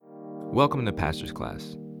Welcome to Pastor's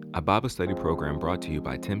Class, a Bible study program brought to you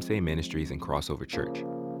by Timsay Ministries and Crossover Church.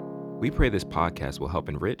 We pray this podcast will help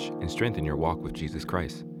enrich and strengthen your walk with Jesus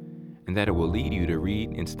Christ, and that it will lead you to read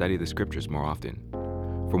and study the scriptures more often.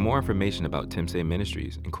 For more information about Timsay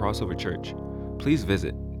Ministries and Crossover Church, please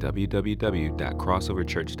visit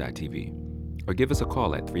www.crossoverchurch.tv or give us a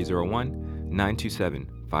call at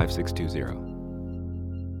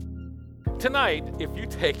 301-927-5620. Tonight, if you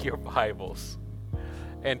take your Bibles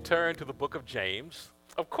and turn to the book of James,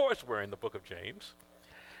 of course we're in the book of James,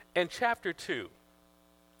 and chapter 2.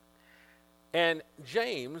 And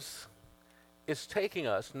James is taking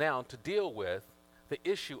us now to deal with the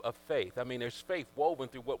issue of faith. I mean, there's faith woven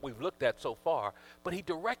through what we've looked at so far, but he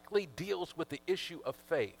directly deals with the issue of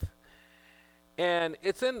faith. And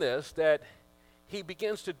it's in this that he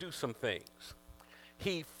begins to do some things.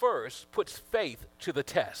 He first puts faith to the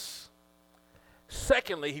test.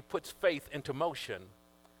 Secondly, he puts faith into motion.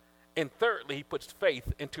 And thirdly, he puts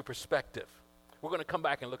faith into perspective. We're going to come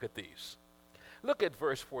back and look at these. Look at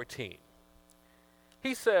verse 14.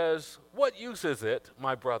 He says, "What use is it,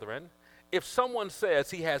 my brethren, if someone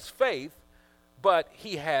says he has faith, but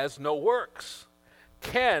he has no works?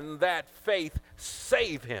 Can that faith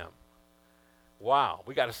save him?" Wow,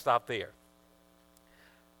 we got to stop there.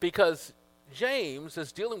 Because James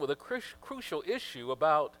is dealing with a crucial issue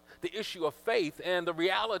about the issue of faith and the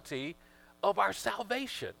reality of our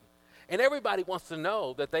salvation. And everybody wants to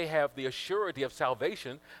know that they have the assurity of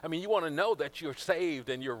salvation. I mean, you want to know that you're saved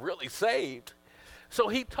and you're really saved. So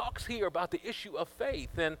he talks here about the issue of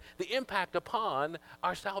faith and the impact upon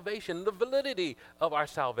our salvation, the validity of our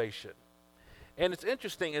salvation. And it's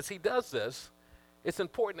interesting as he does this, it's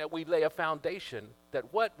important that we lay a foundation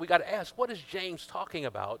that what we got to ask, what is James talking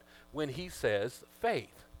about when he says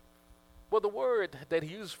faith? Well, the word that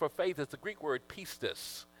he uses for faith is the Greek word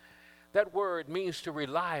pistis. That word means to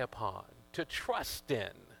rely upon, to trust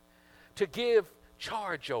in, to give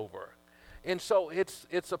charge over. And so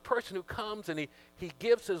it's a person who comes and he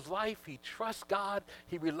gives his life, he trusts God,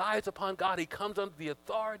 he relies upon God, he comes under the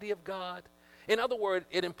authority of God. In other words,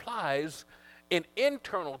 it implies an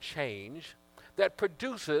internal change that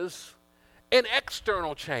produces an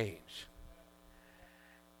external change.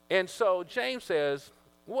 And so James says,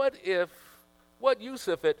 what use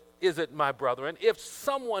of it is it, my brethren, if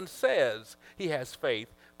someone says he has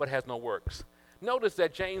faith but has no works? Notice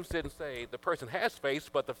that James didn't say the person has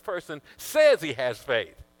faith, but the person says he has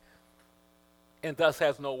faith and thus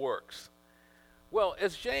has no works. Well,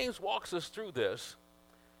 as James walks us through this,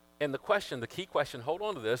 and the key question, hold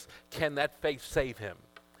on to this, can that faith save him?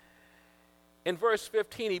 In verse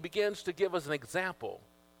 15, he begins to give us an example.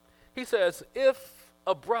 He says, if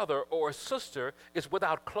a brother or a sister is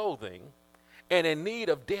without clothing and in need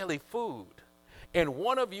of daily food, and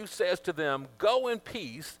one of you says to them, go in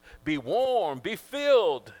peace, be warm, be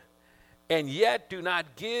filled, and yet do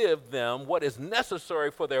not give them what is necessary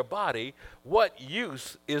for their body, what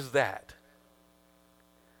use is that?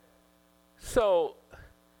 So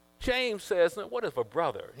James says, now, what if a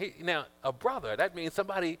brother? A brother, that means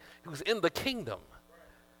somebody who's in the kingdom.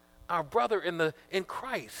 Our brother in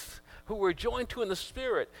Christ, who we're joined to in the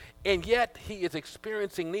Spirit, and yet he is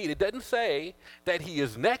experiencing need. It doesn't say that he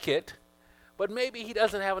is naked, but maybe he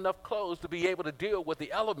doesn't have enough clothes to be able to deal with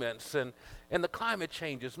the elements and the climate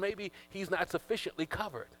changes. Maybe he's not sufficiently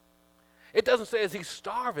covered. It doesn't say as he's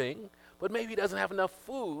starving, but maybe he doesn't have enough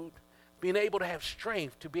food, being able to have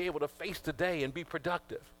strength to be able to face the day and be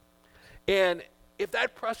productive. And if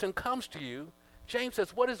that person comes to you, James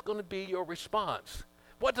says, what is going to be your response?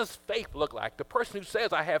 What does faith look like? The person who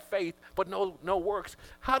says, I have faith, but no works,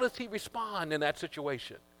 how does he respond in that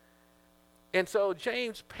situation? And so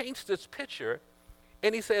James paints this picture,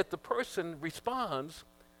 and he says the person responds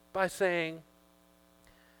by saying,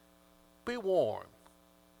 be warm,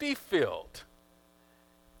 be filled.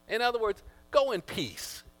 In other words, go in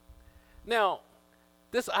peace. Now,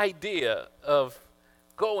 this idea of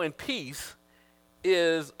go in peace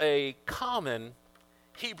is a common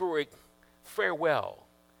Hebrew farewell.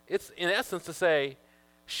 It's in essence to say,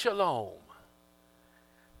 shalom.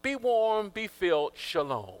 Be warm, be filled,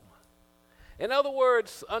 shalom. In other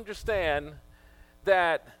words, understand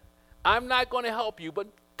that I'm not going to help you, but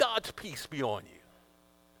God's peace be on you.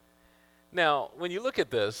 Now, when you look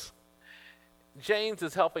at this, James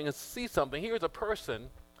is helping us see something. Here's a person,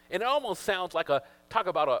 and it almost sounds like talk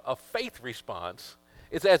about a faith response.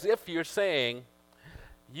 It's as if you're saying,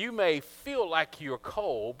 you may feel like you're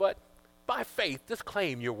cold, but by faith, just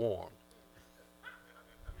claim you're warm.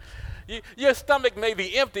 Your stomach may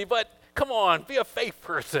be empty, but come on, be a faith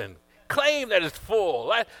person. claim that it's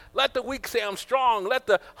full. Let the weak say I'm strong. Let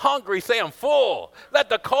the hungry say I'm full. Let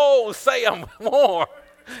the cold say I'm warm.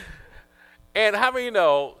 And how many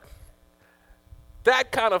know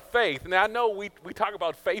that kind of faith? Now, I know we talk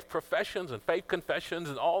about faith professions and faith confessions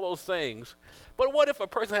and all those things, but what if a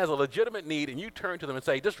person has a legitimate need and you turn to them and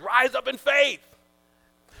say, just rise up in faith,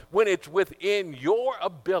 when it's within your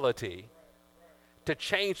ability to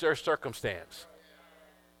change their circumstance?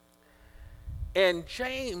 And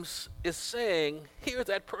James is saying, here's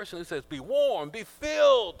that person who says, be warm, be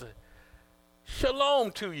filled,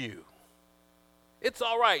 shalom to you. It's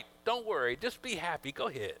all right, don't worry, just be happy, go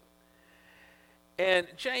ahead. And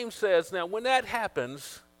James says, now when that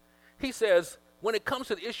happens, he says, when it comes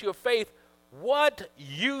to the issue of faith, what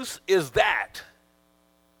use is that?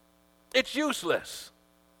 It's useless.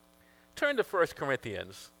 Turn to 1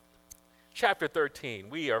 Corinthians chapter 13.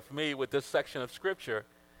 We are familiar with this section of Scripture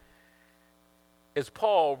as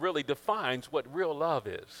Paul really defines what real love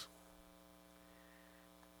is.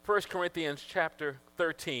 1 Corinthians chapter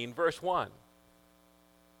 13, verse 1.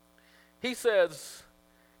 He says,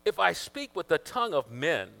 if I speak with the tongue of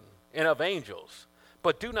men and of angels,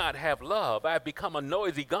 but do not have love, I have become a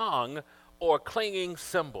noisy gong or clanging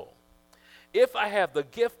cymbal. If I have the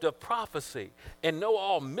gift of prophecy and know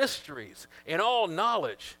all mysteries and all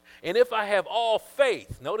knowledge, and if I have all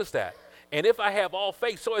faith, notice that, and if I have all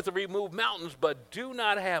faith so as to remove mountains, but do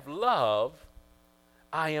not have love,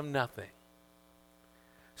 I am nothing.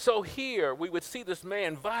 So here we would see this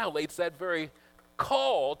man violates that very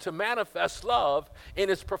call to manifest love in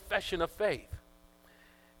his profession of faith.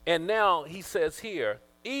 And now he says here,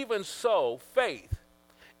 even so, faith,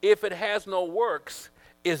 if it has no works,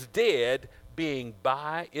 is dead, being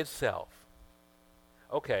by itself.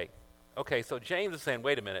 Okay, so James is saying,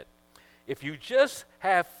 wait a minute. If you just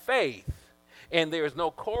have faith and there's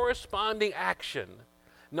no corresponding action,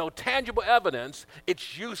 no tangible evidence,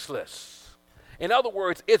 it's useless. In other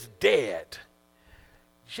words, it's dead.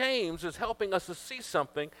 James is helping us to see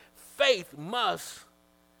something. Faith must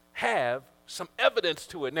have some evidence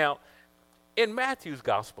to it. Now, in Matthew's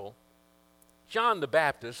gospel, John the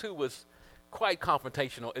Baptist, who was quite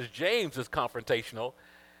confrontational, as James is confrontational,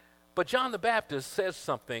 but John the Baptist says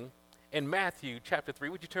something in Matthew chapter 3.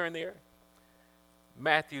 Would you turn there?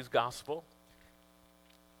 Matthew's gospel.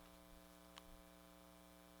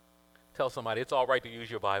 Tell somebody it's all right to use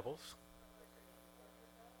your Bibles.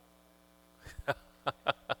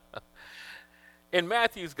 In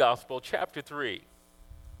Matthew's gospel, chapter 3,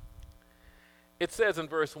 it says in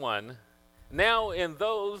verse 1, now in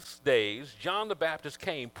those days, John the Baptist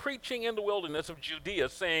came preaching in the wilderness of Judea,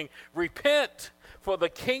 saying, repent, for the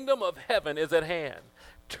kingdom of heaven is at hand.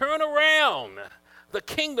 Turn around, the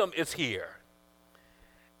kingdom is here.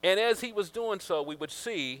 And as he was doing so, we would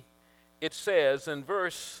see, it says in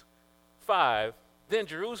verse 5, then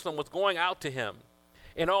Jerusalem was going out to him,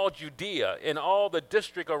 in all Judea, in all the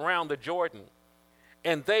district around the Jordan.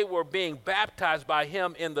 And they were being baptized by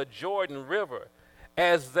him in the Jordan River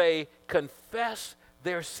as they confessed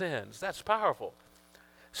their sins. That's powerful.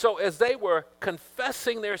 So as they were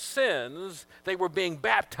confessing their sins, they were being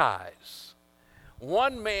baptized.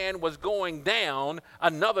 One man was going down,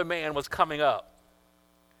 another man was coming up.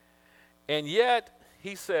 And yet,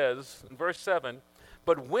 he says in verse 7,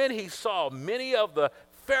 but when he saw many of the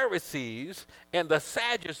Pharisees and the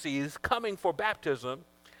Sadducees coming for baptism,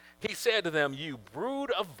 he said to them, you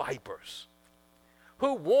brood of vipers,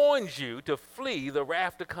 who warns you to flee the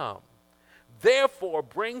wrath to come? Therefore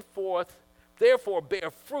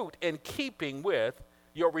bear fruit in keeping with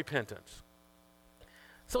your repentance.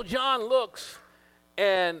 So John looks,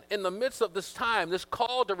 and in the midst of this time, this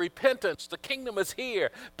call to repentance, the kingdom is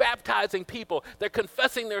here, baptizing people. They're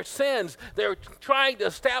confessing their sins. They're trying to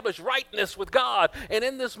establish rightness with God. And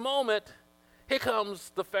in this moment, here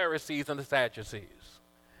comes the Pharisees and the Sadducees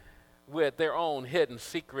with their own hidden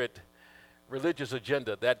secret religious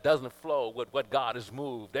agenda that doesn't flow with what God has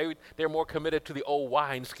moved. They're more committed to the old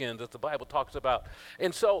wineskins, as the Bible talks about.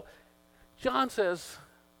 And so John says,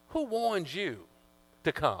 who warned you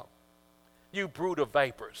to come? You brood of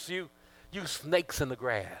vipers, you snakes in the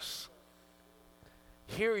grass.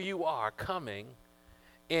 Here you are coming,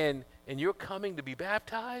 and you're coming to be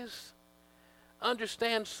baptized?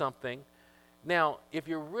 Understand something. Now, if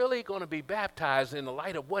you're really going to be baptized in the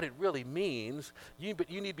light of what it really means, you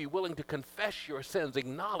need to be willing to confess your sins,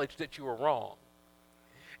 acknowledge that you were wrong.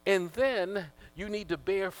 And then you need to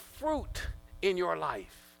bear fruit in your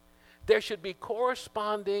life. There should be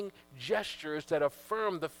corresponding gestures that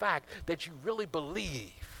affirm the fact that you really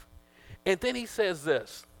believe. And then he says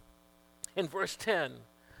this in verse 10,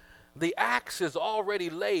 the axe is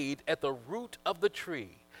already laid at the root of the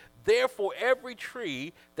tree. Therefore, every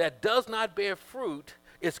tree that does not bear fruit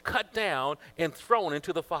is cut down and thrown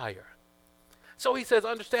into the fire. So he says,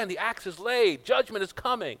 understand, the axe is laid, judgment is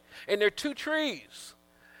coming, and there are two trees.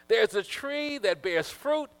 There's a tree that bears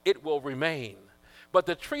fruit, it will remain. But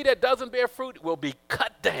the tree that doesn't bear fruit will be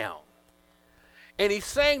cut down. And he's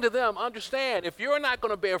saying to them, understand, if you're not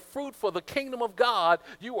going to bear fruit for the kingdom of God,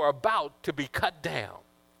 you are about to be cut down.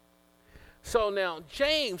 So now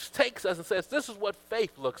James takes us and says, this is what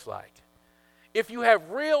faith looks like. If you have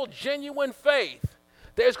real, genuine faith,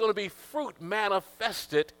 there's going to be fruit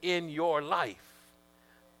manifested in your life.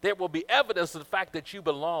 There will be evidence of the fact that you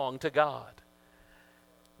belong to God.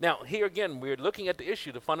 Now, here again, we're looking at the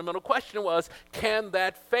issue. The fundamental question was, can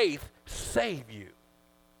that faith save you?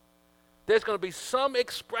 There's going to be some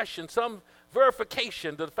expression, some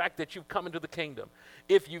verification to the fact that you've come into the kingdom.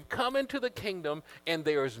 If you've come into the kingdom and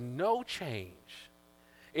there's no change,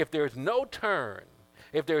 if there's no turn,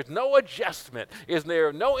 if there's no adjustment, is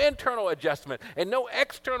there no internal adjustment and no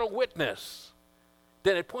external witness,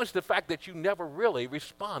 then it points to the fact that you never really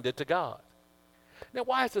responded to God. Now,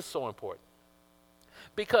 why is this so important?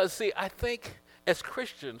 Because, see, I think as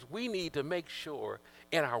Christians, we need to make sure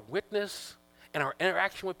in our witness, in our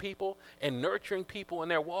interaction with people, and nurturing people in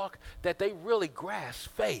their walk, that they really grasp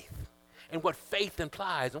faith and what faith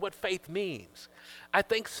implies and what faith means. I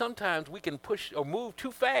think sometimes we can push or move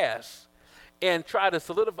too fast and try to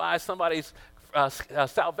solidify somebody's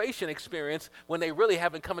salvation experience when they really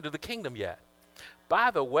haven't come into the kingdom yet.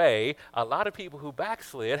 By the way, a lot of people who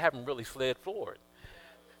backslid haven't really slid forward.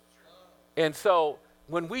 And so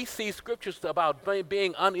when we see scriptures about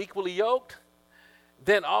being unequally yoked,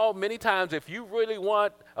 then many times if you really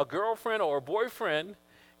want a girlfriend or a boyfriend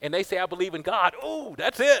and they say, I believe in God, ooh,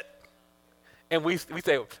 that's it. And we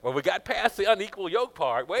say, well, we got past the unequal yoke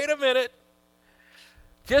part. Wait a minute.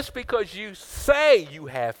 Just because you say you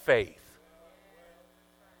have faith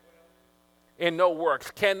and no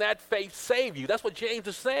works, can that faith save you? That's what James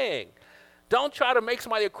is saying. Don't try to make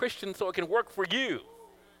somebody a Christian so it can work for you.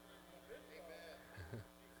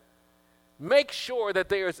 Make sure that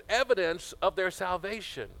there is evidence of their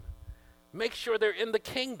salvation. Make sure they're in the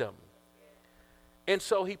kingdom. And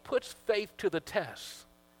so he puts faith to the test.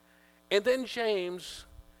 And then James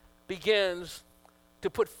begins to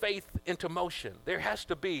put faith into motion. There has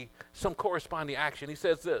to be some corresponding action. He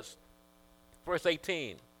says this, verse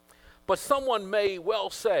 18, but someone may well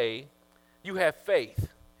say, you have faith,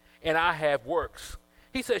 and I have works.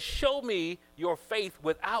 He says, show me your faith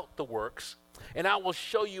without the works, and I will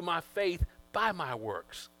show you my faith by my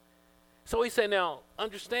works. So he said, now,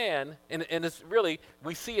 understand, and it's really,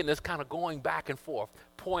 we see in this kind of going back and forth,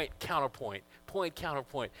 point, counterpoint,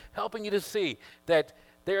 helping you to see that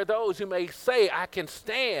there are those who may say, I can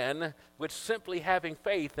stand with simply having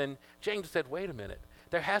faith. And James said, wait a minute.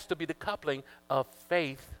 There has to be the coupling of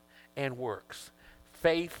faith and works.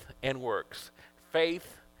 Faith and works.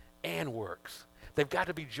 Faith and works. They've got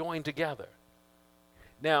to be joined together.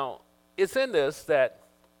 Now, it's in this that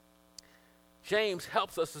James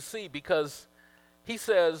helps us to see, because he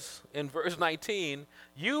says in verse 19,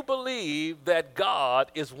 you believe that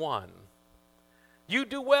God is one. You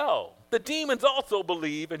do well. The demons also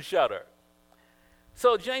believe and shudder.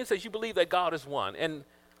 So James says you believe that God is one. And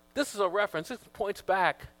this is a reference. This points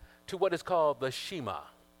back to what is called the Shema.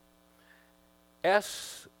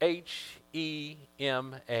 S-H-E-M-A.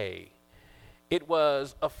 It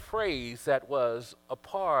was a phrase that was a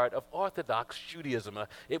part of Orthodox Judaism.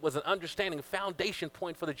 It was an understanding, foundation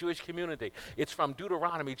point for the Jewish community. It's from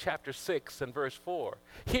Deuteronomy chapter 6 and verse 4.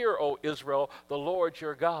 Hear, O Israel, the Lord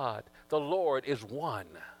your God, the Lord is one.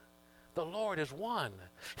 The Lord is one.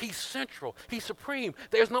 He's central. He's supreme.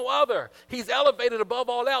 There's no other. He's elevated above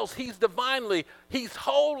all else. He's divinely. He's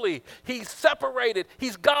holy. He's separated.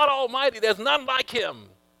 He's God Almighty. There's none like him.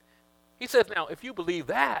 He says, now, if you believe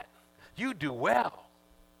that, you do well.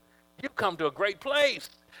 You've come to a great place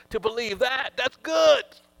to believe that. That's good.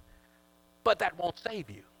 But that won't save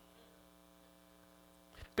you.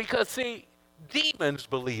 Because, see, demons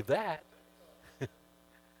believe that.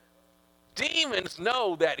 Demons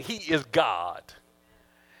know that he is God.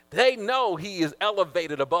 They know he is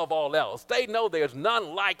elevated above all else. They know there's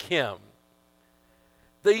none like him.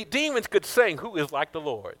 The demons could sing, who is like the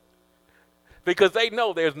Lord? Because they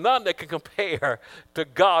know there's none that can compare to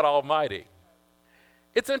God Almighty.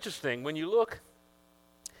 It's interesting, when you look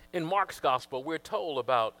in Mark's gospel, we're told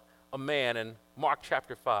about a man in Mark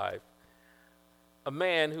chapter 5, a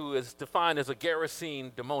man who is defined as a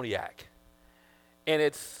Gerasene demoniac. And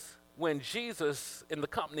it's when Jesus and the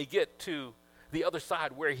company get to the other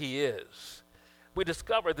side where he is, we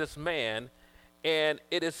discover this man, and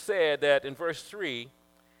it is said that in verse 3,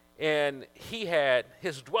 and he had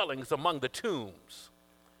his dwellings among the tombs.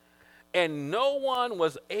 And no one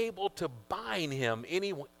was able to bind him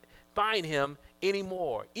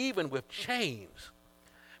anymore, even with chains,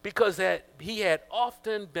 because that he had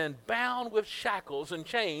often been bound with shackles and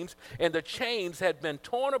chains, and the chains had been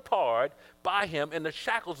torn apart by him, and the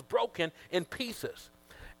shackles broken in pieces.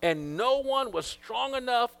 And no one was strong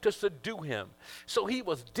enough to subdue him. So he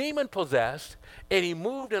was demon possessed, and he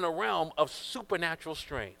moved in a realm of supernatural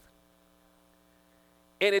strength.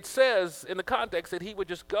 And it says in the context that he would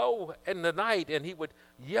just go in the night and he would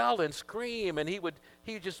yell and scream, and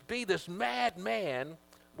he'd just be this mad man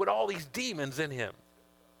with all these demons in him.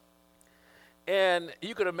 And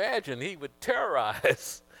you could imagine he would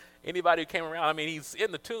terrorize anybody who came around. I mean, he's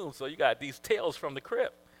in the tomb, so you got these tales from the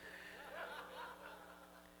crypt.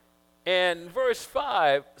 And verse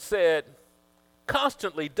 5 said,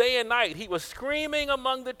 constantly, day and night, he was screaming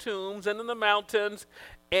among the tombs and in the mountains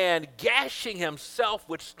and gashing himself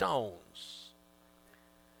with stones.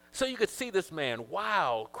 So you could see this man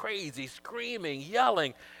wild, crazy, screaming,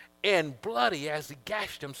 yelling, and bloody as he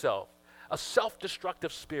gashed himself, a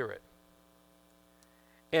self-destructive spirit.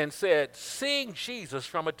 And said, seeing Jesus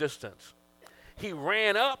from a distance, he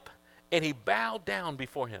ran up and he bowed down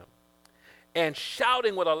before him. And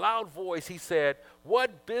shouting with a loud voice, he said,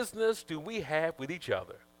 what business do we have with each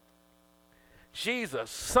other? Jesus,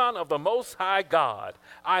 Son of the Most High God,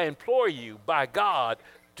 I implore you, by God,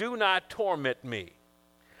 do not torment me.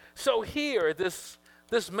 So here, this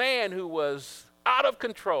man who was out of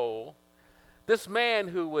control, this man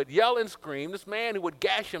who would yell and scream, this man who would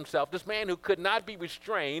gash himself, this man who could not be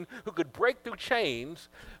restrained, who could break through chains,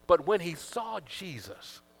 but when he saw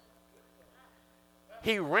Jesus,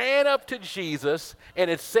 he ran up to Jesus, and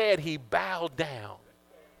it said he bowed down.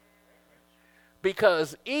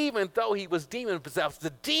 Because even though he was demon-possessed, the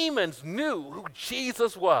demons knew who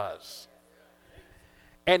Jesus was.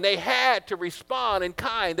 And they had to respond in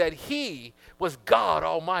kind that he was God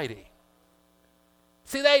Almighty.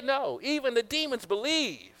 See, they know. Even the demons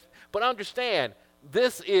believe. But understand,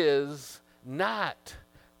 this is not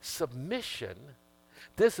submission.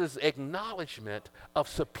 This is acknowledgement of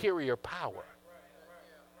superior power.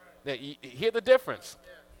 Now, you hear the difference?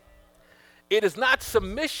 It is not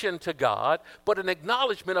submission to God, but an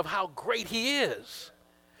acknowledgement of how great he is.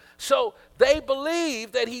 So they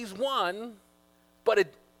believe that he's won,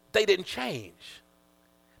 but they didn't change.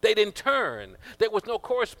 They didn't turn. There was no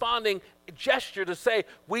corresponding gesture to say,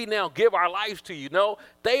 we now give our lives to you. No,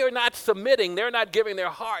 they are not submitting. They're not giving their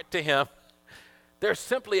heart to him. They're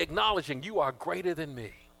simply acknowledging, you are greater than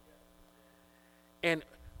me. And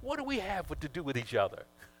what do we have to do with each other?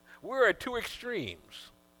 We're at two extremes.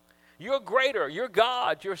 You're greater, you're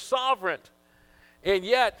God, you're sovereign, and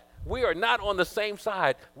yet we are not on the same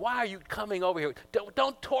side. Why are you coming over here?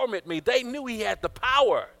 Don't torment me. They knew he had the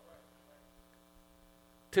power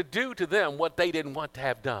to do to them what they didn't want to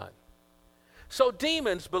have done. So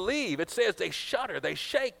demons believe. It says they shudder, they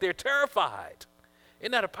shake, they're terrified.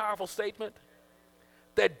 Isn't that a powerful statement?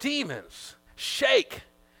 That demons shake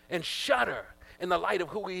and shudder in the light of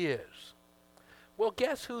who he is. Well,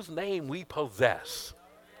 guess whose name we possess?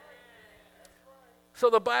 So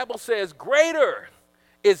the Bible says, greater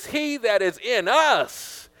is he that is in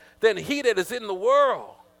us than he that is in the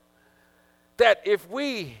world. That if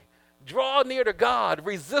we draw near to God,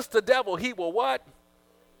 resist the devil, he will what?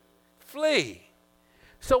 Flee.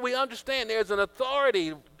 So we understand there's an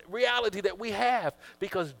authority, reality that we have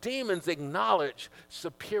because demons acknowledge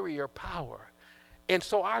superior power. And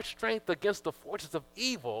so our strength against the forces of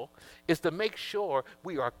evil is to make sure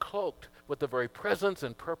we are cloaked with the very presence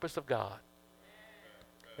and purpose of God.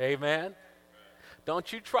 Amen.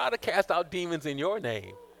 Don't you try to cast out demons in your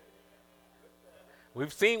name.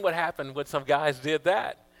 We've seen what happened when some guys did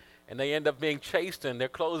that. And they end up being chased and their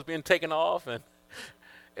clothes being taken off.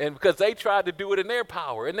 And because they tried to do it in their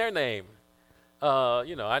power, in their name.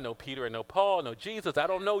 I know Peter, I know Paul, I know Jesus. I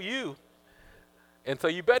don't know you. And so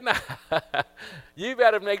you better not. You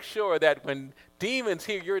better make sure that when demons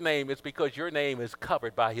hear your name, it's because your name is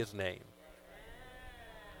covered by his name.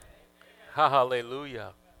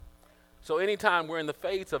 Hallelujah. So anytime we're in the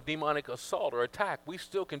face of demonic assault or attack, we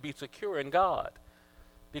still can be secure in God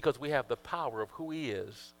because we have the power of who he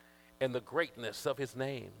is and the greatness of his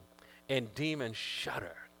name. And demons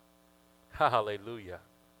shudder. Hallelujah.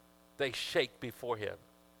 They shake before him.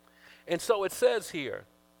 And so it says here,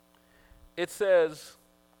 it says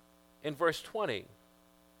in verse 20,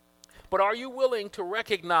 but are you willing to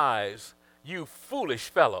recognize, you foolish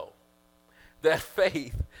fellow, that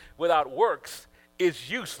faith without works is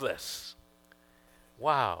useless?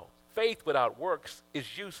 Wow. Faith without works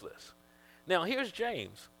is useless. Now, here's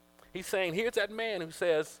James. He's saying, here's that man who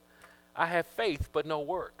says, I have faith but no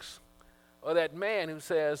works. Or that man who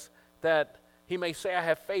says that he may say I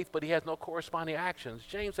have faith but he has no corresponding actions.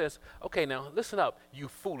 James says, okay, now listen up, you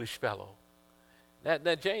foolish fellow.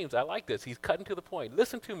 Now James, I like this. He's cutting to the point.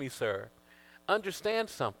 Listen to me, sir. Understand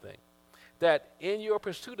something. That in your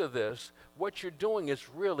pursuit of this, what you're doing is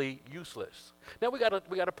really useless. Now we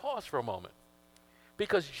gotta pause for a moment.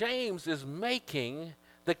 Because James is making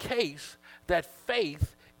the case that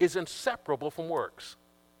faith is inseparable from works.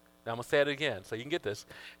 Now I'm going to say it again so you can get this.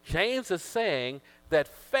 James is saying that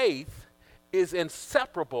faith is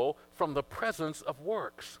inseparable from the presence of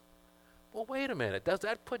works. Well, wait a minute. Does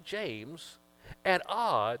that put James at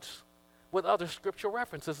odds with other scriptural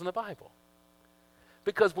references in the Bible?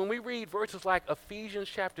 Because when we read verses like Ephesians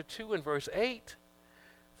chapter 2 and verse 8,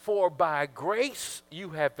 for by grace you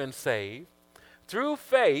have been saved, through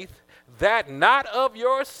faith, that not of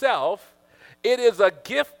yourself, it is a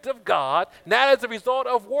gift of God, not as a result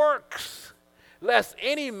of works, lest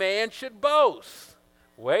any man should boast.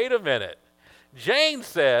 Wait a minute. James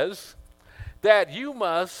says that you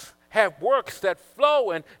must have works that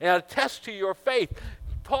flow and attest to your faith.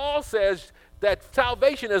 Paul says that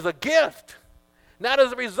salvation is a gift, not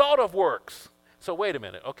as a result of works. So wait a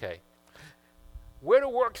minute, okay. Where do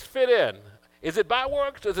works fit in? Is it by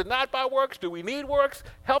works? Is it not by works? Do we need works?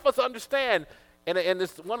 Help us understand. And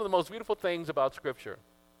it's one of the most beautiful things about Scripture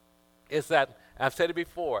is that, I've said it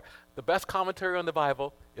before, the best commentary on the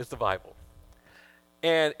Bible is the Bible.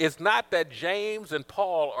 And it's not that James and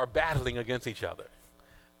Paul are battling against each other.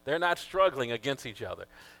 They're not struggling against each other.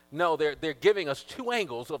 No, they're giving us two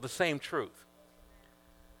angles of the same truth.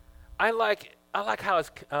 I like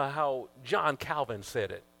how John Calvin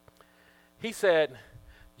said it. He said,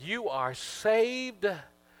 you are saved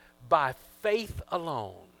by faith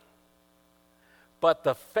alone. But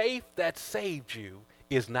the faith that saved you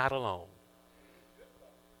is not alone.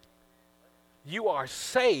 You are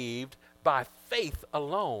saved by faith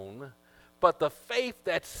alone, but the faith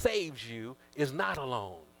that saves you is not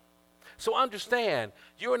alone. So understand,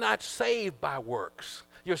 you're not saved by works.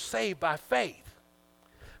 You're saved by faith.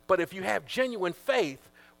 But if you have genuine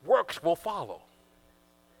faith, works will follow.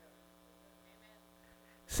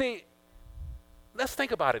 See, let's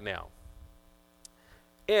think about it now.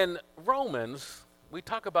 In Romans, we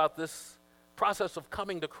talk about this process of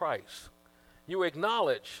coming to Christ. You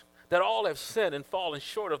acknowledge that all have sinned and fallen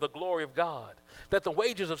short of the glory of God, that the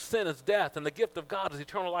wages of sin is death and the gift of God is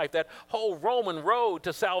eternal life, that whole Roman road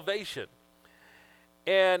to salvation.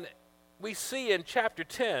 And we see in chapter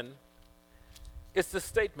 10, it's the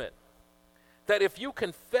statement that if you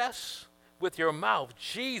confess with your mouth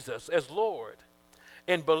Jesus as Lord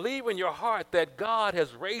and believe in your heart that God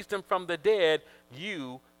has raised him from the dead,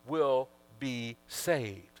 you will be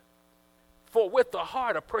saved. For with the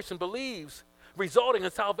heart a person believes, resulting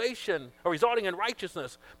in salvation or resulting in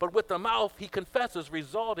righteousness, but with the mouth he confesses,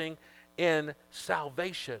 resulting in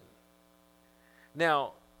salvation.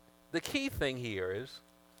 Now, the key thing here is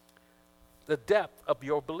the depth of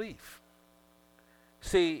your belief.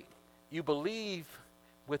 See, you believe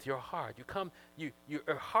with your heart.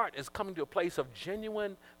 Your heart is coming to a place of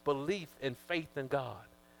genuine belief and faith in God.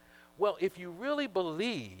 Well, if you really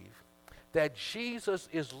believe that Jesus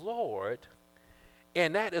is Lord,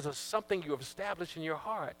 and that is something you have established in your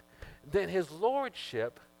heart, then his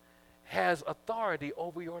lordship has authority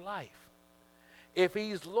over your life. If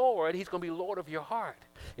he's Lord, he's going to be Lord of your heart.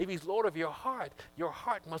 If he's Lord of your heart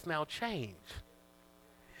must now change.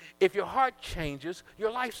 If your heart changes,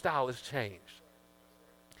 your lifestyle is changed.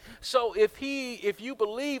 So if you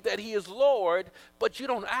believe that he is Lord, but you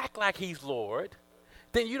don't act like he's Lord,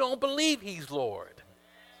 then you don't believe he's Lord.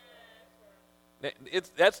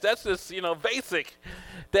 That's just, basic,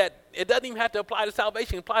 that it doesn't even have to apply to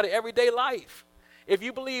salvation, it apply to everyday life. If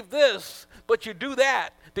you believe this, but you do that,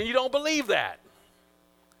 then you don't believe that,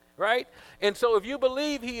 right? And so if you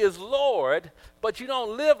believe he is Lord, but you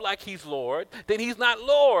don't live like he's Lord, then he's not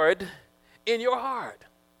Lord in your heart.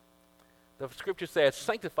 The scripture says,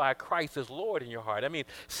 sanctify Christ as Lord in your heart. I mean,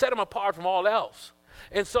 set him apart from all else.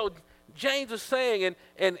 And so James is saying,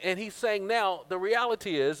 and he's saying now, the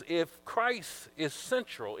reality is, if Christ is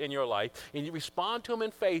central in your life, and you respond to him in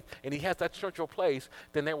faith, and he has that central place,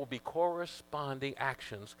 then there will be corresponding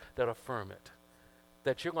actions that affirm it,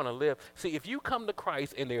 that you're going to live. See, if you come to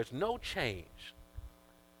Christ and there's no change,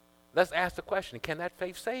 let's ask the question, can that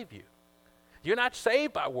faith save you? You're not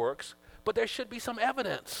saved by works, but there should be some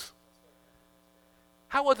evidence.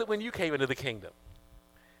 How was it when you came into the kingdom?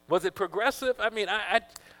 Was it progressive? I mean,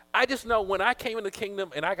 I just know when I came in the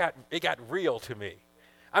kingdom and it got real to me.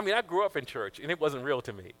 I mean, I grew up in church and it wasn't real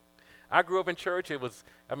to me. I grew up in church. We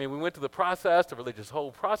went through the religious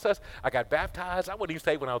whole process. I got baptized. I wouldn't even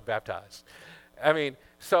say when I was baptized.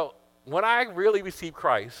 So when I really received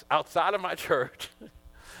Christ outside of my church,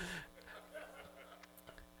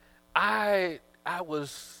 it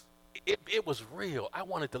was real. I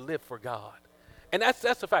wanted to live for God. And that's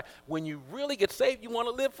the fact. When you really get saved, you want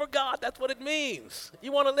to live for God. That's what it means.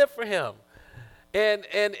 You want to live for him. And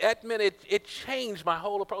that meant it changed my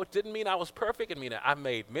whole approach. Didn't mean I was perfect. It mean I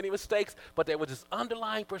made many mistakes, but there was this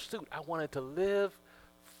underlying pursuit. I wanted to live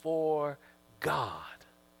for God.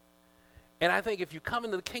 And I think if you come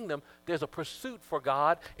into the kingdom, there's a pursuit for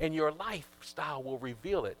God, and your lifestyle will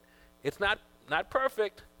reveal it. It's not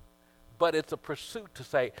perfect, but it's a pursuit to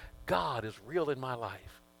say, God is real in my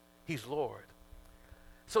life. He's Lord.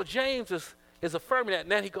 So James is affirming that,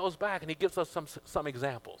 and then he goes back and he gives us some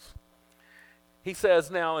examples. He says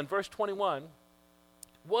now in verse 21,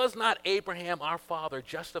 was not Abraham our father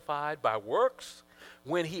justified by works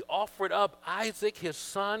when he offered up Isaac his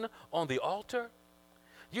son on the altar?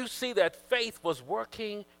 You see that faith was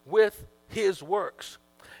working with his works.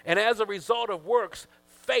 And as a result of works,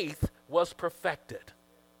 faith was perfected.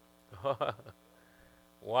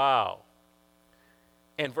 Wow.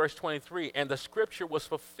 In verse 23, and the scripture was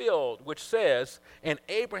fulfilled, which says, and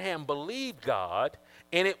Abraham believed God,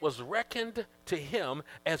 and it was reckoned to him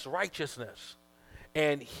as righteousness.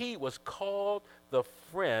 And he was called the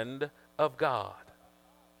friend of God.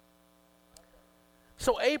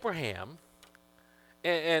 So Abraham,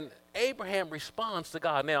 and Abraham responds to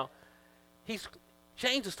God. Now,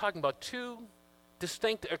 James is talking about two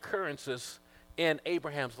distinct occurrences in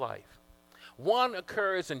Abraham's life. One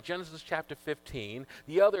occurs in Genesis chapter 15.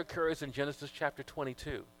 The other occurs in Genesis chapter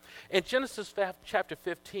 22. In Genesis chapter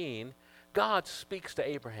 15, God speaks to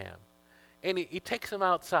Abraham. And he takes him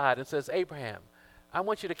outside and says, Abraham, I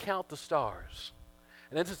want you to count the stars.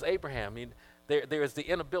 And then this is Abraham. There is the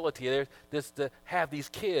inability to have these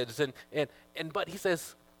kids. But he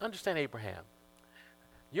says, understand, Abraham,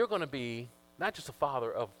 you're going to be not just a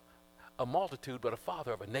father of a multitude, but a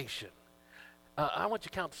father of a nation. I want you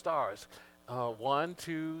to count the stars. 1,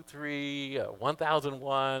 2, 3,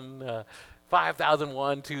 1,001,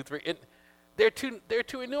 5,001, 2, 3. And they're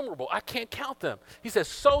too innumerable. I can't count them. He says,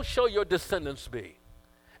 so shall your descendants be.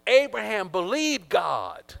 Abraham believed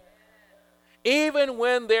God, even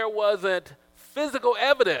when there wasn't physical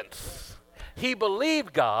evidence. He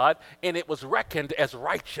believed God, and it was reckoned as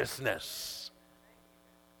righteousness.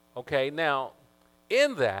 Okay, now,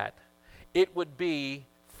 in that, it would be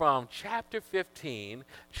from chapter 15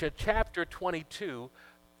 to chapter 22,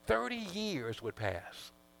 30 years would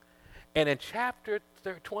pass. And in chapter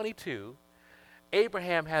 22,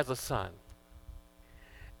 Abraham has a son.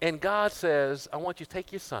 And God says, I want you to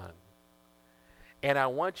take your son, and I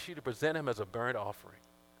want you to present him as a burnt offering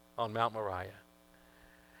on Mount Moriah.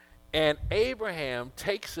 And Abraham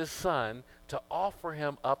takes his son to offer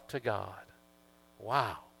him up to God.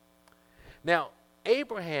 Wow. Now,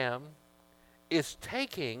 Abraham is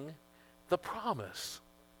taking the promise,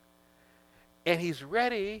 and he's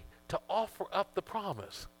ready to offer up the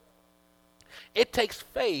promise. It takes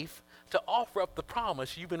faith to offer up the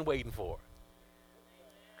promise you've been waiting for.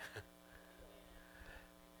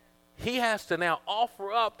 He has to now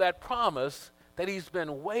offer up that promise that he's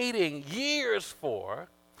been waiting years for,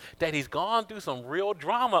 that he's gone through some real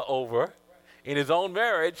drama over in his own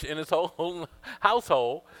marriage, in his whole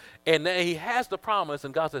household, and then he has the promise,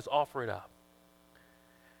 and God says, offer it up.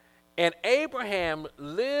 And Abraham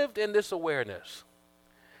lived in this awareness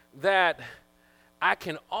that I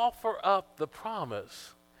can offer up the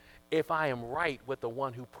promise if I am right with the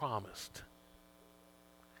one who promised.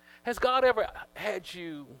 Has God ever had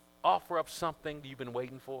you offer up something you've been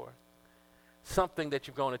waiting for? Something that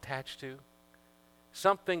you've grown attached to?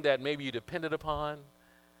 Something that maybe you depended upon?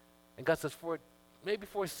 And God says, maybe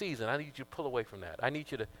for a season, I need you to pull away from that. I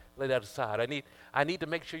need you to lay that aside. I need to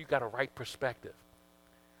make sure you've got a right perspective.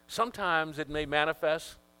 Sometimes it may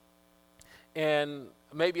manifest in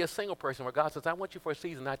maybe a single person where God says, I want you for a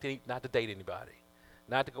season not to date anybody,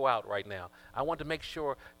 not to go out right now. I want to make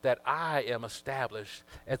sure that I am established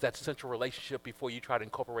as that central relationship before you try to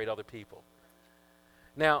incorporate other people.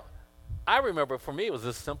 Now, I remember for me it was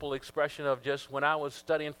a simple expression of just when I was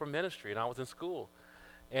studying for ministry and I was in school.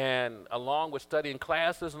 And along with studying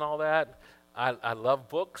classes and all that, I love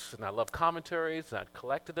books and I love commentaries. And I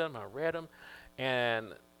collected them, I read them, and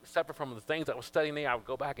separate from the things I was studying there, I would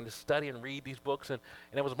go back and just study and read these books. And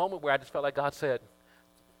there was a moment where I just felt like God said,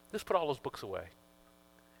 just put all those books away.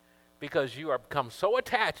 Because you are become so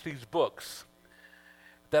attached to these books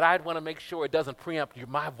that I'd want to make sure it doesn't preempt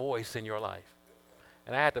my voice in your life.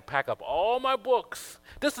 And I had to pack up all my books.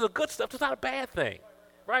 This is a good stuff. This is not a bad thing,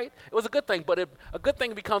 right? It was a good thing, but a good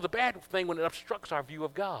thing becomes a bad thing when it obstructs our view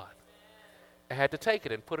of God. I had to take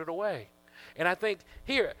it and put it away. And I think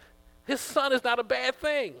here, his son is not a bad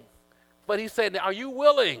thing. But he said, are you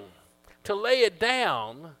willing to lay it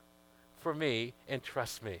down for me and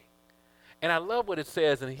trust me? And I love what it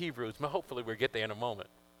says in Hebrews. Hopefully we'll get there in a moment.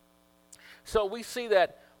 So we see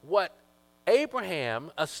that what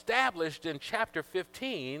Abraham established in chapter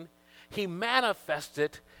 15, he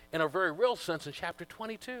manifested in a very real sense in chapter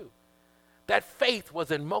 22. That faith was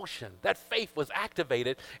in motion. That faith was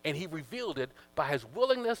activated, and he revealed it by his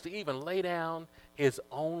willingness to even lay down his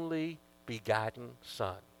only begotten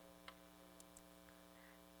son.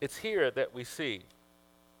 It's here that we see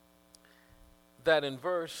that in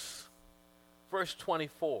verse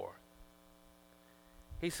 24,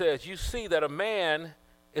 he says, you see that a man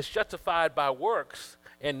is justified by works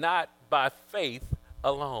and not by faith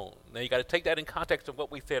alone. Now you got to take that in context of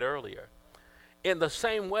what we said earlier. In the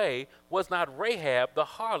same way, was not Rahab the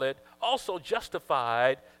harlot also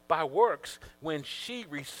justified by works when she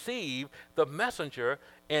received the messenger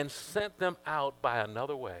and sent them out by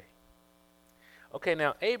another way? Okay,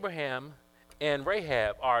 now Abraham and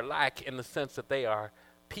Rahab are alike in the sense that they are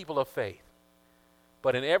people of faith.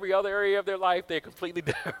 But in every other area of their life, they're completely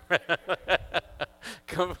different.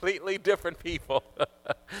 Completely different people.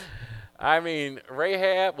 I mean,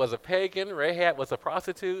 Rahab was a pagan. Rahab was a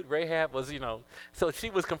prostitute. Rahab was, so she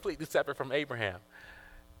was completely separate from Abraham.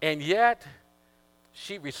 And yet,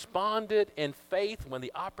 she responded in faith when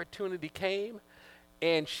the opportunity came,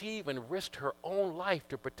 and she even risked her own life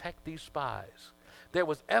to protect these spies. There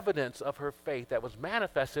was evidence of her faith that was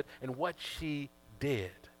manifested in what she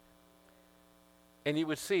did. And you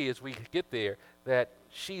would see as we get there that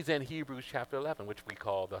she's in Hebrews chapter 11, which we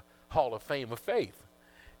call the Hall of Fame of Faith.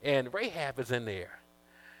 And Rahab is in there.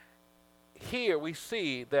 Here we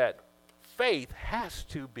see that faith has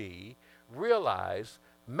to be realized,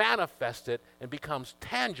 manifested, and becomes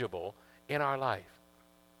tangible in our life.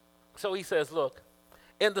 So he says, look,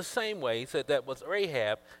 in the same way, he said that was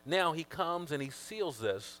Rahab, now he comes and he seals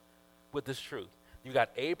this with this truth. You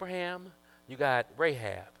got Abraham, you got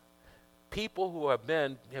Rahab. People who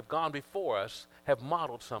have gone before us have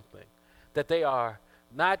modeled something, that they are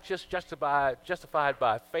not just justified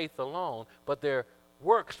by faith alone, but their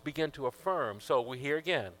works begin to affirm. So we hear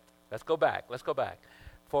again. Let's go back.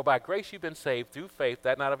 For by grace you've been saved through faith,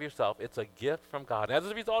 that not of yourself. It's a gift from God. As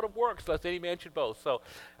a result of works, lest any man should boast. So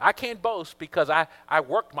I can't boast because I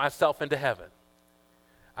worked myself into heaven.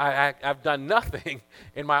 I've done nothing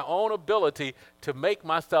in my own ability to make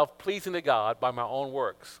myself pleasing to God by my own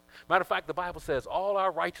works. Matter of fact, the Bible says all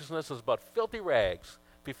our righteousness is but filthy rags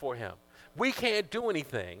before him. We can't do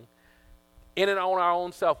anything in and on our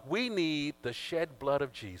own self. We need the shed blood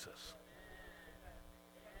of Jesus.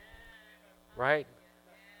 Right?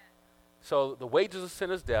 So the wages of sin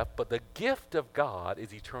is death, but the gift of God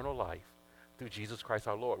is eternal life through Jesus Christ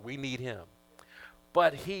our Lord. We need him.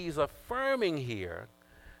 But he's affirming here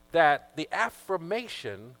that the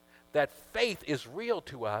affirmation that faith is real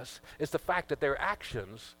to us is the fact that there are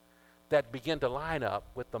actions that begin to line up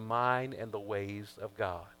with the mind and the ways of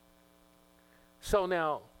God. So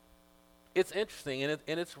now, it's interesting and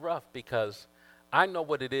it's rough because I know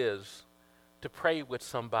what it is to pray with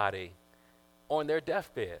somebody on their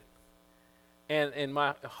deathbed. And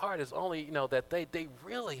my heart is only, that they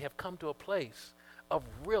really have come to a place of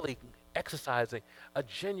really exercising a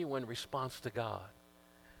genuine response to God.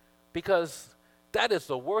 Because that is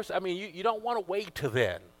the worst. I mean, you don't want to wait till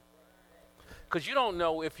then. Because you don't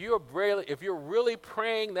know if you're really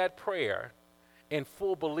praying that prayer in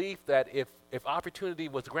full belief that if opportunity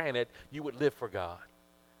was granted, you would live for God.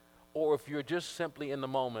 Or if you're just simply in the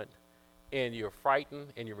moment and you're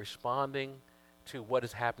frightened and you're responding to what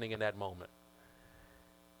is happening in that moment.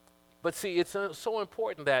 But see, it's so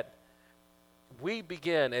important that we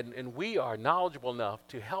begin and we are knowledgeable enough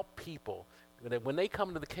to help people when they come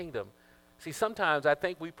into the kingdom. See, sometimes I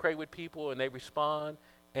think we pray with people and they respond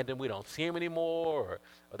and then we don't see them anymore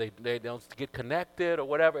or they don't get connected or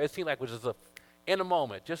whatever. It seems like it was just in a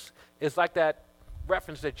moment. It's like that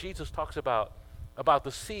reference that Jesus talks about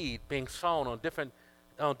the seed being sown on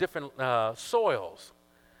different soils.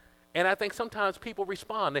 And I think sometimes people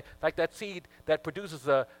respond like that seed that produces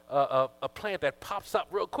a plant that pops up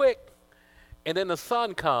real quick, and then the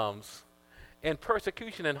sun comes, and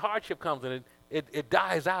persecution and hardship comes, and it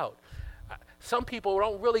dies out. Some people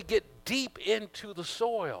don't really get deep into the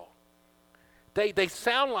soil. They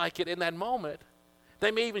sound like it in that moment. They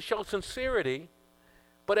may even show sincerity,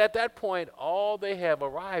 but at that point, all they have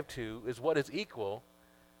arrived to is what is equal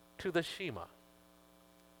to the Shema.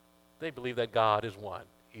 They believe that God is one.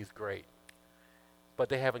 He's great. But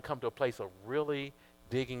they haven't come to a place of really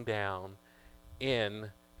digging down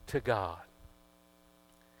into God.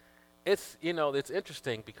 It's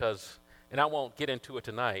interesting because, and I won't get into it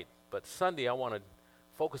tonight, but Sunday I want to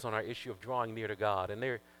focus on our issue of drawing near to God. And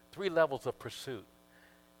there are 3 levels of pursuit.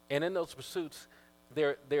 And in those pursuits,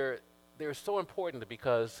 they're so important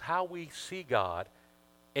because how we see God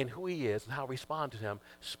and who he is and how we respond to him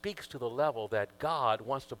speaks to the level that God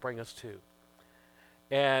wants to bring us to.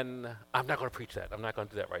 And I'm not going to preach that. I'm not going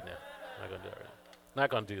to do that right now. I'm not going to do that right now. Not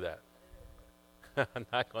going to do that. I'm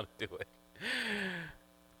not going to do it.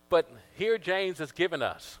 But here James has given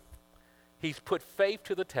us. He's put faith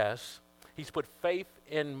to the test. He's put faith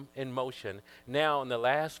in motion. Now in the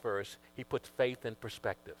last verse, he puts faith in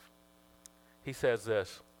perspective. He says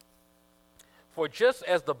this, for just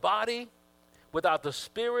as the body without the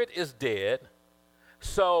spirit is dead,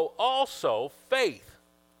 so also faith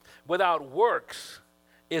without works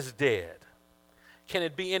is dead. Can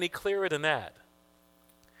it be any clearer than that?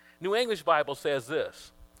 New English Bible says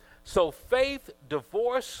this, so faith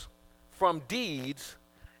divorced from deeds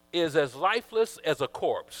is as lifeless as a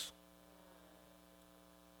corpse.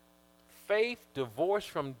 Faith divorced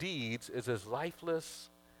from deeds is as lifeless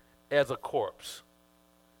as a corpse.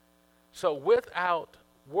 So without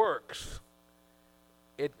works,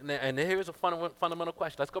 and here's a fundamental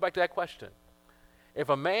question. Let's go back to that question. If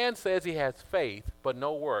a man says he has faith but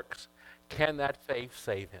no works, can that faith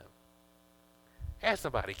save him? Ask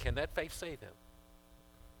somebody, can that faith save him?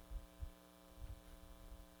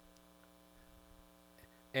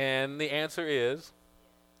 And the answer is,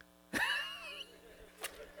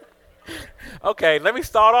 okay, let me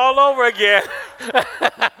start all over again.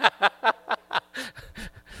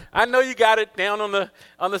 I know you got it down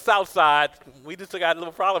on the south side. We just got a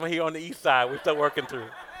little problem here on the east side. We're still working through.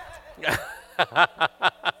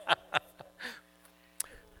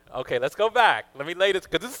 Okay, let's go back. Let me lay this,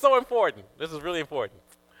 because this is so important. This is really important.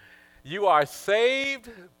 You are saved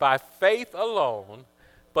by faith alone,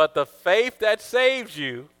 but the faith that saves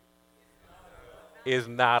you is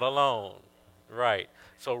not alone. Right.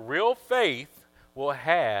 So real faith will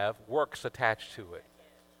have works attached to it.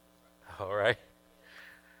 All right.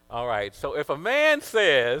 All right. So if a man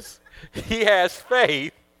says he has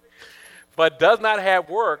faith but does not have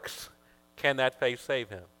works, can that faith save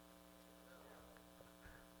him?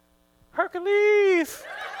 Hercules!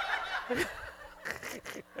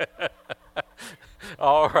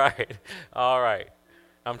 All right. All right.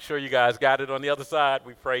 I'm sure you guys got it on the other side.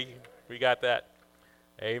 We pray we got that.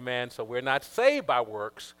 Amen. So we're not saved by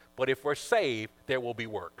works, but if we're saved, there will be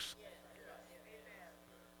works.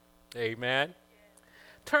 Amen.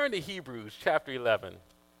 Turn to Hebrews chapter 11.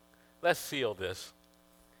 Let's seal this.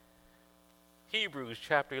 Hebrews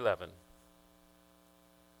chapter 11.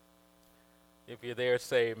 If you're there,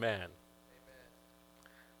 say amen.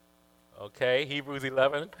 Okay, Hebrews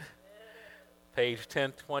 11, page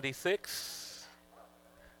 1026.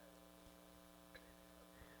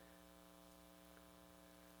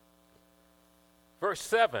 Verse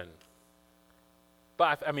 7.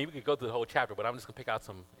 We could go through the whole chapter, but I'm just going to pick out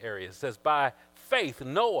some areas. It says, by faith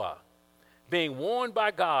Noah, being warned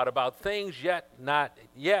by God about things not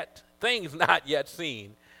yet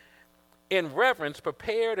seen, in reverence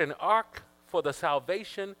prepared an ark for the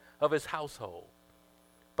salvation of his household,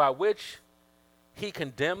 by which he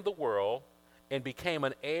condemned the world and became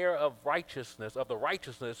an heir of the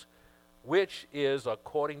righteousness which is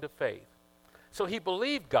according to faith. So he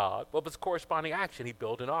believed God. What was corresponding action? He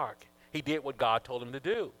built an ark. He did what God told him to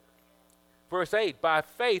do. Verse 8, by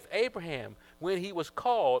faith Abraham, when he was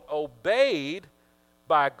called, obeyed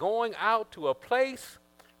by going out to a place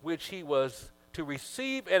which he was to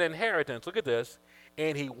receive an inheritance. Look at this.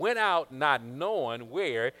 And he went out not knowing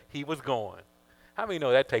where he was going. How many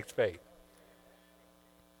know that takes faith?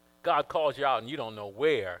 God calls you out and you don't know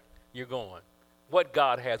where you're going, what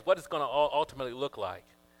God has, what it's going to ultimately look like.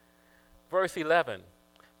 Verse 11,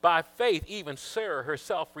 by faith even Sarah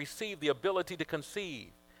herself received the ability to conceive,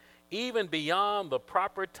 even beyond the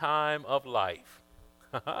proper time of life.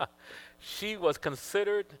 She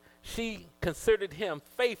considered him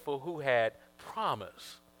faithful who had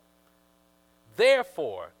promised.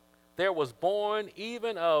 Therefore, there was born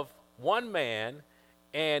even of one man,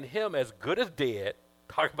 and him as good as dead.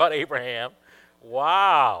 Talking about Abraham.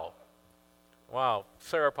 Wow. Wow.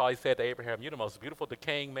 Sarah probably said to Abraham, you're the most beautiful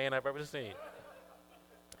decaying man I've ever seen.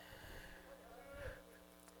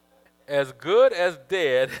 As good as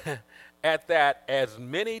dead, at that, as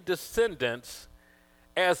many descendants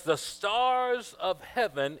as the stars of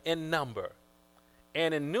heaven in number,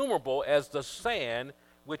 and innumerable as the sand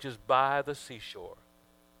which is by the seashore.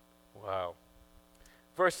 Wow.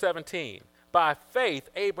 Verse 17, by faith,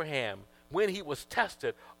 Abraham, when he was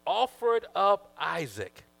tested, offered up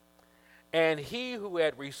Isaac. And he who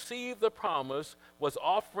had received the promise was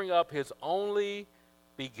offering up his only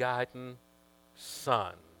begotten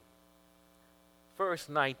son. Verse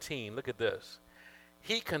 19, look at this.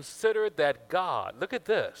 He considered that God, look at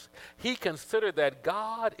this. He considered that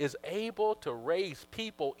God is able to raise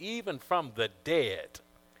people even from the dead,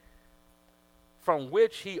 from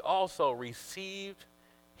which he also received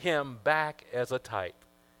him back as a type.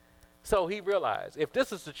 So he realized, if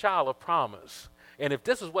this is the child of promise, and if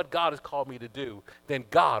this is what God has called me to do, then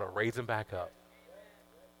God will raise him back up.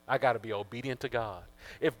 I got to be obedient to God.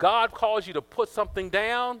 If God calls you to put something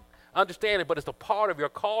down, understand it, but it's a part of your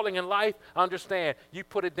calling in life, understand, you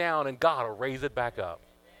put it down and God will raise it back up.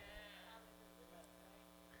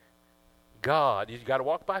 God, you got to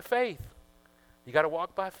walk by faith. You got to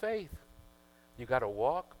walk by faith. You got to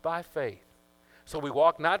walk by faith. So we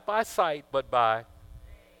walk not by sight, but by,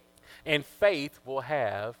 and faith will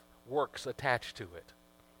have works attached to it.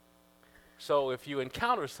 So if you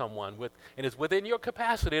encounter someone and it's within your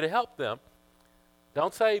capacity to help them,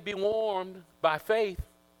 don't say be warmed by faith,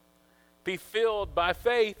 be filled by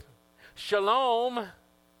faith, shalom.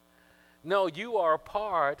 No, you are a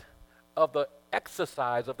part of the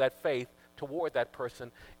exercise of that faith toward that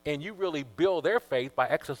person, and you really build their faith by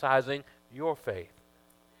exercising your faith.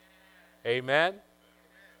 Amen?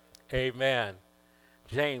 Amen.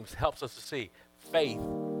 James helps us to see faith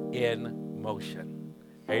in motion.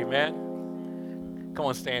 Amen? Come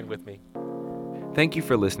on, stand with me. Thank you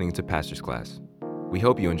for listening to Pastor's Class. We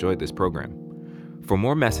hope you enjoyed this program. For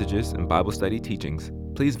more messages and Bible study teachings,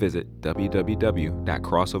 please visit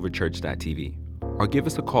www.crossoverchurch.tv or give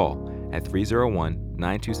us a call at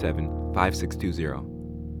 301-927-5620.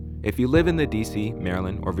 If you live in the D.C.,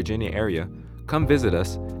 Maryland, or Virginia area, come visit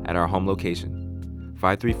us at our home location,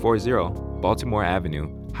 5340 Baltimore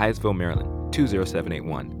Avenue, Hyattsville, Maryland,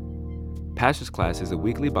 20781. Pastor's Class is a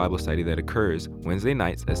weekly Bible study that occurs Wednesday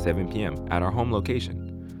nights at 7 p.m. at our home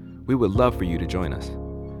location. We would love for you to join us.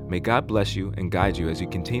 May God bless you and guide you as you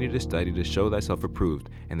continue to study to show thyself approved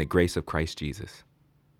in the grace of Christ Jesus.